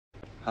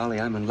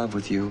Holly, I'm in love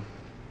with you.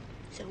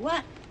 So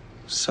what?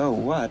 So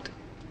what?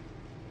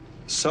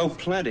 So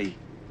plenty.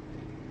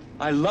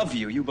 I love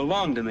you. You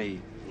belong to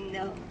me.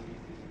 No.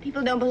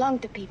 People don't belong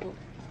to people.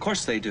 Of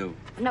course they do.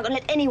 I'm not gonna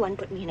let anyone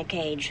put me in a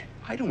cage.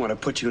 I don't want to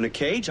put you in a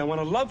cage. I want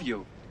to love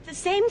you. It's the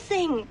same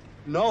thing.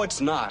 No, it's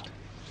not.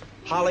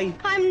 Holly?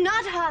 I'm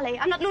not Holly.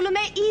 I'm not Lula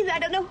May either. I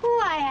don't know who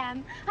I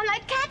am. I'm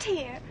like Cat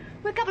here.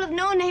 We're a couple of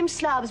no-name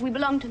slobs. We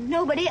belong to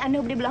nobody, and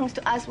nobody belongs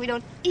to us. We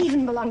don't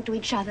even belong to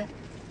each other.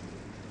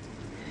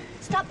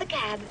 Stop the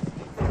cab.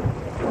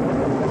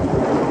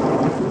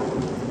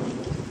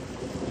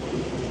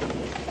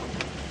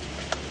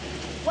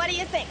 What do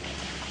you think?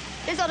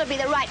 This ought to be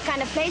the right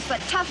kind of place for a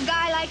tough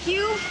guy like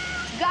you.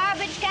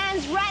 Garbage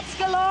cans, rats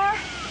galore.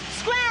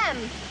 Scram!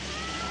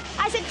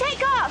 I said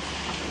take off.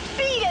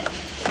 Beat it.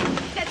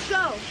 Let's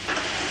go.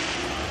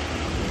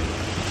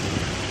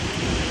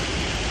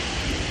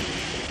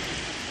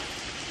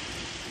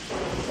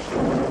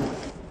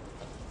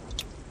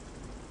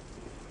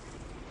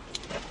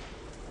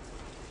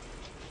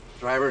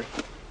 Driver.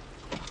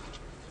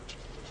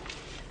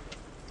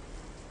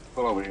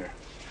 Pull over here.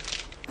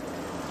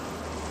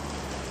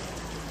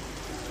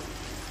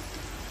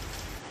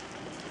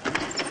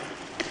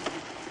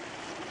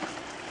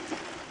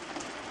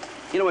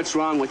 You know what's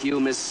wrong with you,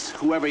 Miss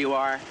whoever you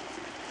are?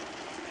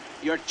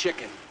 You're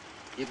chicken.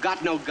 You've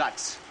got no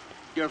guts.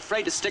 You're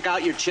afraid to stick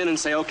out your chin and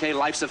say, okay,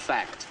 life's a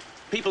fact.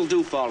 People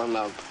do fall in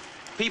love.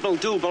 People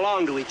do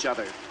belong to each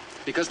other,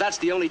 because that's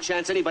the only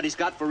chance anybody's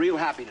got for real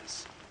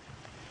happiness.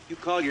 You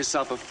call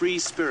yourself a free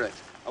spirit,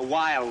 a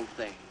wild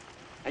thing,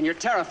 and you're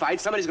terrified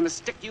somebody's gonna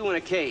stick you in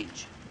a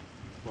cage.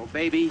 Well,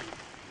 baby,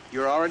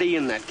 you're already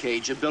in that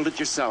cage. You built it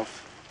yourself.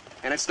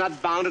 And it's not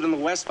bounded in the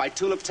west by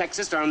Tulip,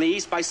 Texas, or on the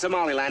east by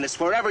Somaliland. It's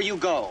wherever you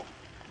go.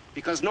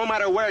 Because no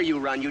matter where you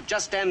run, you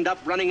just end up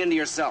running into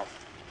yourself.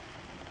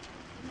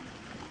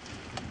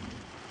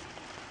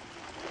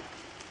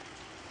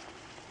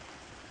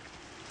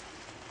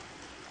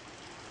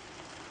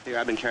 Here,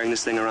 I've been carrying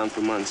this thing around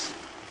for months.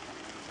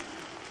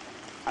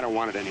 I don't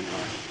want it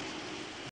anymore.